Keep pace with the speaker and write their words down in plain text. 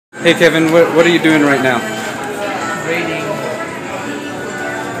Hey Kevin, what are you doing right now? Grading.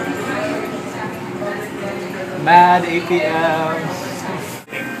 Bad APMs.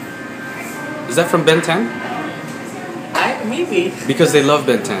 Is that from Ben 10? Maybe. Because they love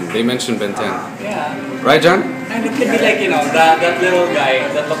Ben 10. They mentioned Ben 10. Yeah. Right, John? And it could be like, that little guy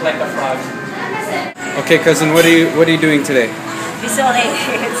that looked like a frog. Okay, cousin, what are you doing today? Visual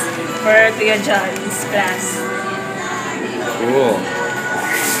aids for Kuya John's class. Cool.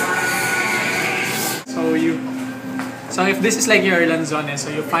 So if this is like your lanzones, so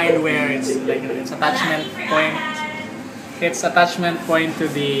you find where it's like its attachment point. It's attachment point to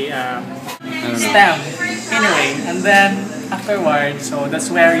the stem. Anyway, and then afterwards, so that's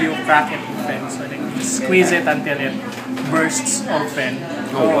where you crack it open. So like you squeeze it until it bursts open.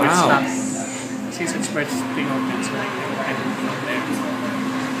 Oh, wow. It's not. Since it's bursting open, so like you open it from there.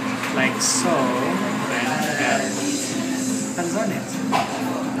 Like so. Then you get lanzones.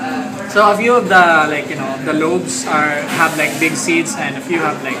 So a few of the the lobes have like big seeds, and a few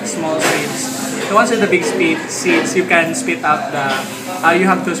have like small seeds. The ones with the big seeds, you can spit out the. You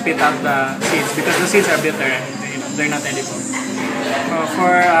have to spit out the seeds because the seeds are bitter and they're not edible.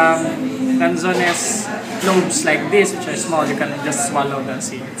 For lanzones lobes like this, which are small, you can just swallow the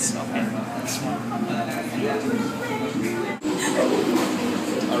seeds. Okay, small.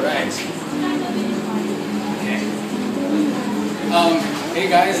 All right. Hey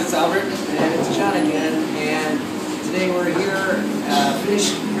guys, it's Albert. And it's John again, and today we're here,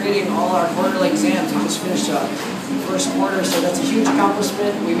 finished grading all our quarterly exams. We just finished the first quarter, so that's a huge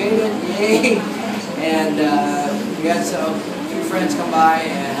accomplishment. We made it, yay! And we had a few friends come by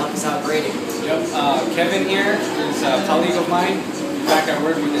and help us out grading. Yep. Kevin here is a colleague of mine. In fact, I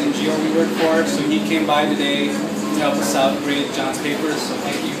work with the NGO we work for, so he came by today to help us out grade John's papers, so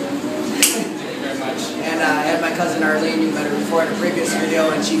thank you. And I had my cousin Arlene, you met her before in a previous video,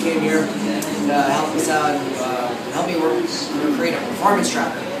 and she came here to help us out and help me create a performance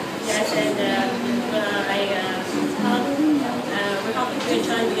tracker. Yes, and we're helping Kuya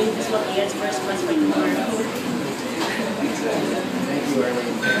John doing visual aids first class for tomorrow. Thank you,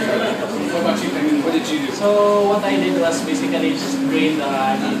 Arlene. What about you, Kevin? What did you do? So what I did was basically just grade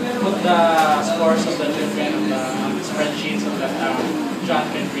put the scores of the children on the spreadsheet so that John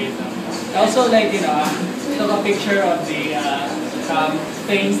can grade them. I also took a picture of the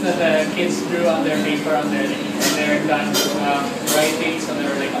things that the kids drew on their paper on their when they're done writing. So there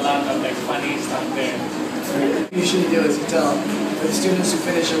were like a lot of like funny stuff there. What you should do is you tell for the students who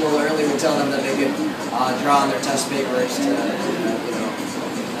finish a little early, we tell them that they can draw on their test papers to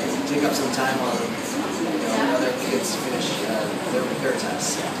take up some time while other kids finish their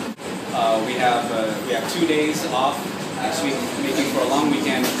tests. We have 2 days off next week, making for a long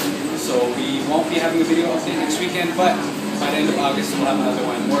weekend. So we won't be having a video update next weekend, but by the end of August we'll have another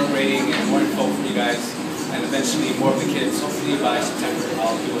one. More grading and more info for you guys, and eventually more of the kids. Hopefully by September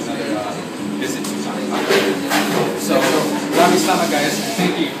I'll do another visit to John. So, maraming salamat guys.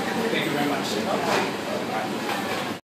 Thank you.